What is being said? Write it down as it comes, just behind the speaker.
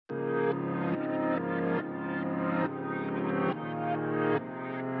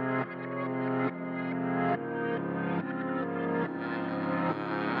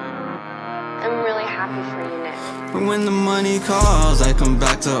When the money calls, I come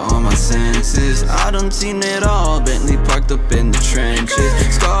back to all my senses. I done seen it all, Bentley parked up in the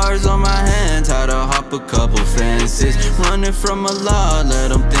trenches. Scars on my hands, had to hop a couple fences. Running from a lot, let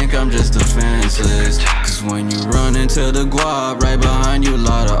them think I'm just defenseless. Cause when you run into the guap, right behind you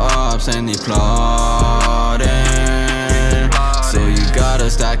lotta opps and they plotting. So you gotta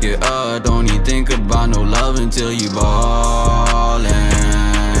stack it up, don't even think about no love until you ballin'.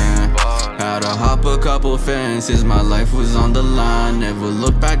 Had to hop a couple fences, my life was on the line. Never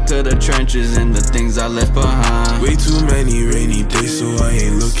look back to the trenches and the things I left behind. Way too many rainy days, so I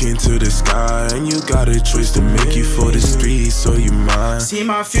ain't looking to the sky. And you got a choice to make you for the streets, so you mine. See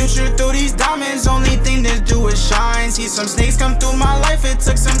my future through these diamonds, only thing to do is shine. See some snakes come through my life, it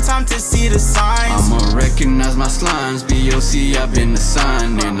took some time to see the signs. I'ma recognize my slimes, BOC I've been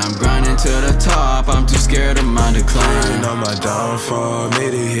assigned. And I'm grinding to the top, I'm too scared of my decline. On my downfall,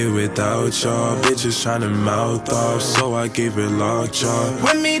 made it here without y'all. Bitches tryna mouth off, so I gave it lockjaw.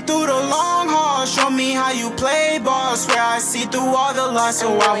 With me through the long haul, show me how you play ball. Swear I see through all the lies,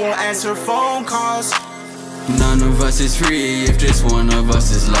 so I won't answer phone calls. None of us is free if just one of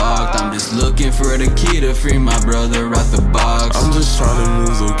us is locked. I'm just looking for the key to free my brother out the box. I'm just tryna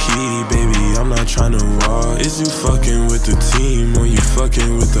move low key, baby, I'm not tryna walk. Is you fucking with the team or you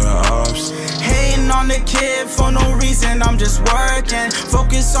fucking with the ops? Hating on the kid for no reason, I'm just working.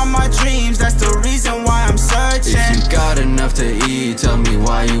 Focus on my dreams, that's the reason why I'm searching. If you got enough to eat, tell me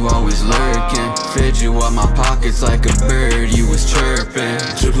why you always lurking. Fed you out my pockets like a bird, you was chirping.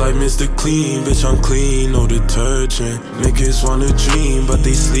 Drip like Mr. Clean, bitch I'm clean, no detergent. Niggas wanna dream, but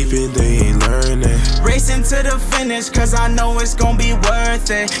they sleeping, they ain't learning. Racing to the finish, cause I know it's gon' be worth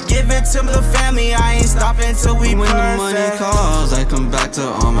it. Give it to the family, I ain't stopping till we when perfect. the money calls, I come back to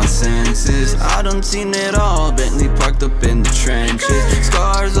all my senses. I done seen it all, Bentley parked up in the trenches.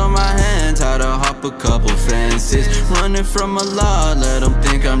 Scars on my hands, had to hop a couple fences. Running from a lot, let them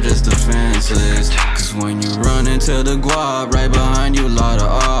think I'm just defenseless. Cause when you run into the guap, right behind you lotta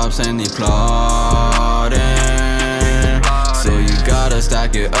opps and they plotting. So you gotta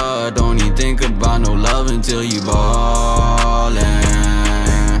stack it up, don't even think about no love until you ball.